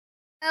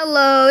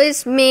Hello,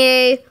 it's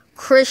me,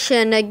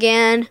 Christian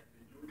again.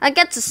 I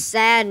got some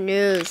sad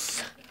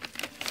news.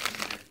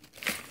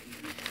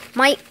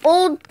 My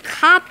old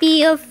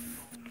copy of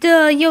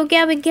the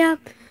Gabba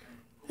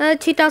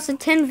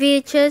 2010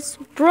 VHS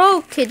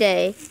broke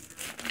today.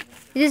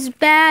 It is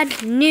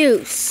bad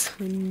news.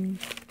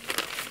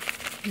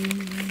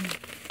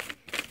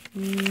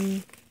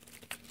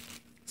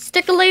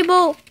 Sticker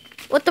label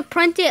with the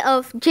printed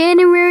of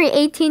January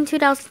 18,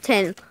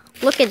 2010.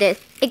 Look at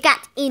it. It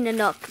got eaten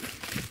up.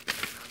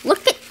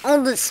 Look at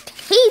all this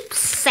tape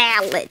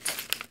salad.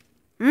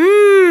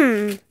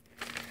 This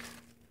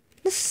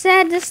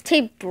sad this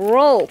tape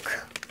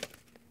broke.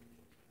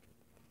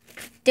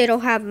 They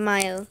don't have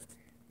my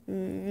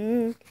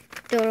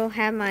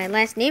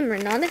last name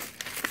written on it.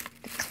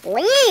 The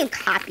clean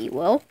copy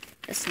will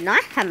does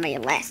not have my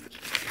last name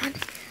on it.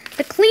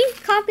 The clean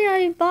copy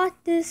I bought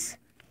this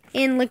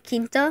in La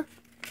Quinta.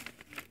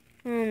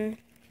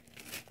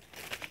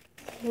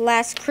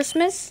 Last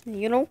Christmas,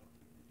 you know.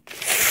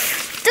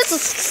 This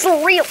is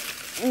for real.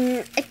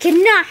 I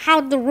cannot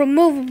how the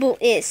removable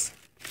is.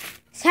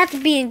 It has to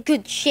be in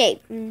good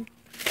shape.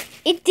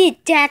 It did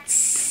that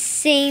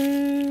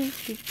same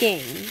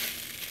thing.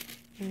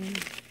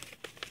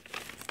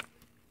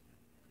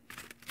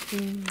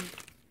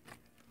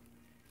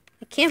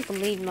 I can't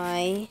believe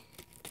my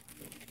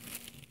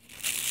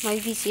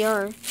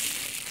VCR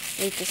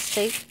ate this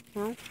tape.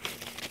 No.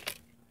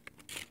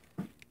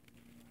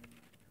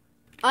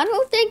 I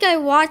don't think I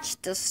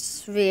watched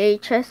this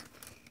VHS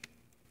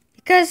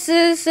because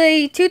it's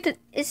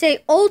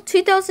a old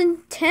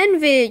 2010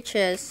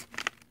 VHS.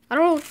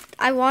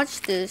 I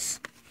watched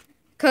this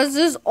because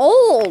it's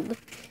old,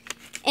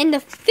 and the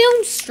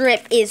film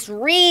strip is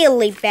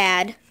really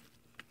bad.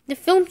 The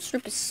film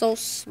strip is so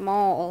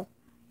small.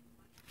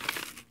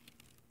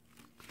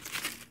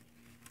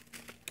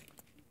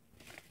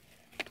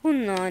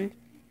 Hold on,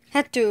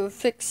 had to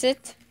fix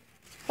it.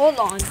 Hold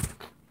on.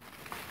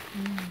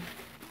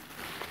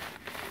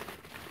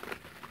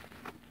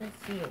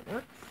 Let's see it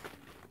works.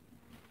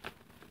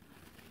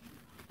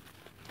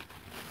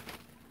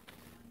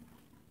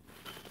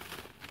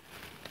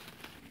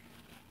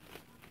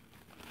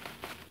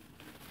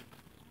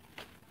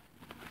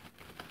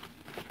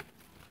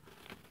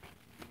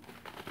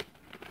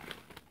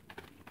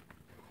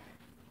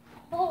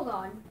 Hold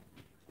on.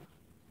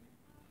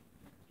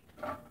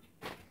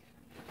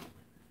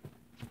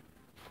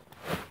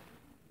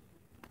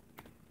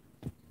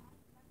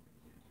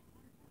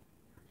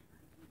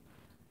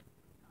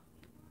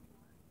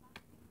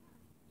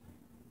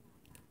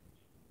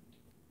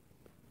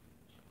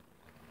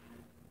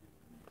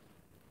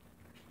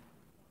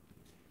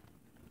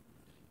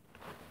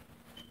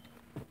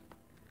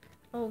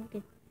 Oh,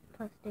 get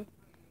plastic.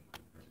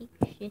 Take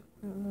shit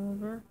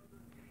over.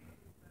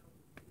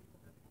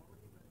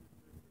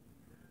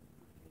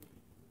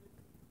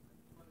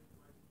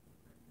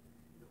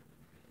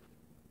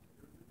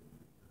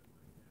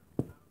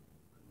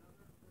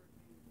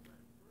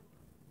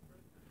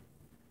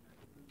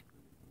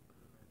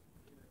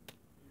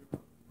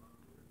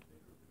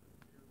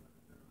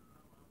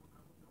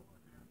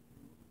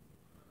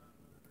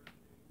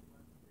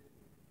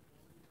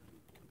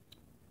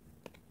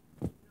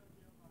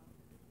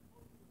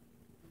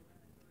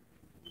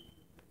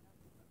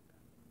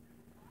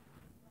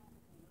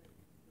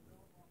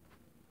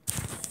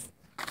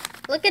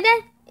 Look at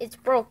that. It's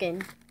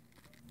broken.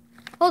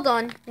 Hold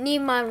on. I need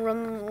my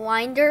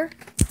reminder.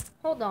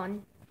 Hold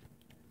on.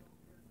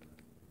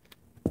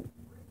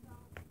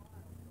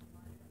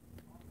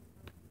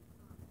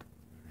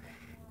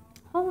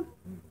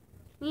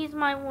 Needs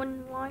my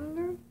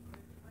reminder.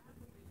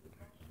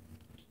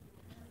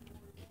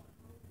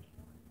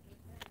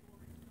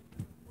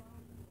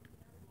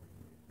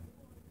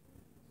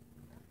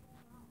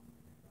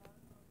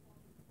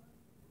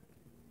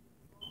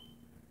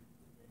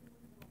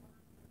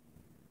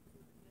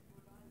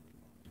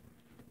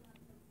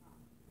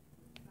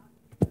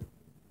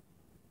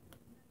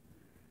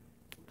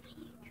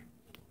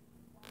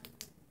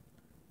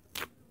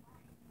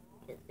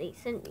 They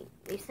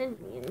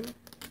sent me in.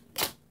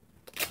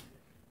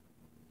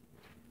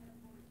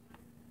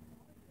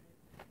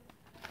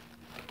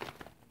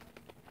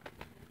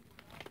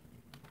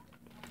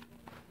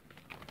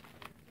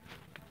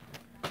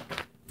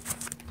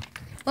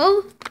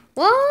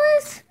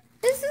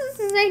 This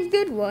is a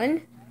good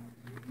one.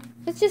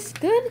 It's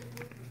just good.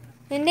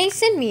 And they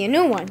sent me a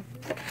new one.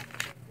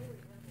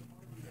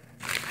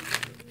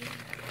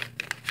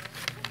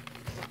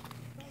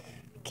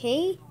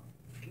 Okay.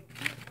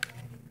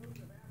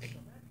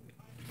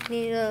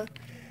 Need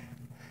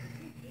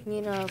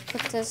to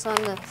put this on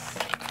the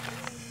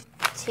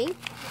tape.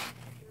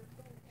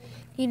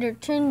 Need to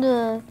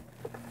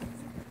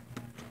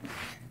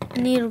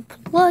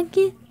plug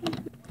it.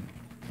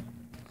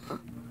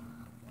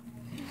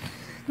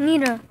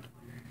 Need to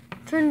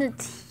turn the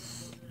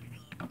TV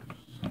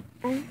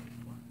on.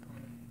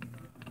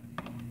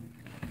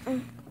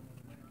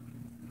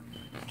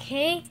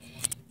 Okay,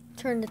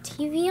 turn the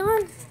TV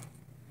on.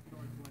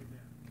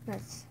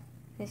 Let's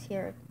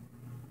hear it.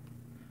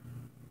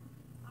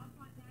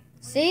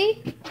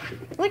 See?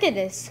 Look at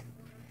this.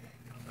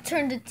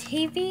 Turn the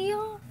TV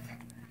off.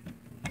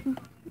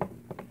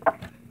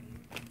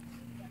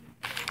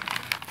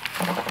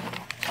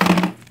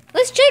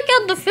 Let's check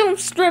out the film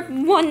strip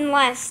one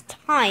last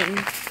time.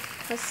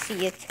 Let's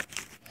see it.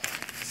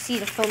 See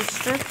the film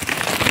strip.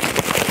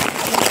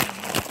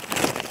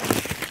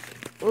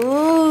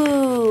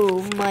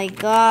 Oh my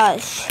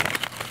gosh.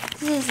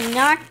 This is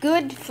not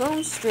good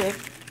film strip.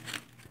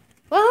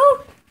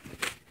 Well,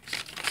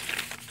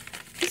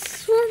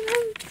 this one,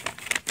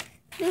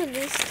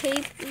 this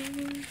tape.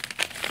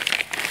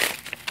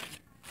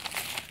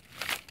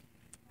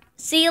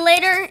 See you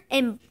later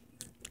and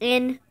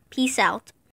peace out.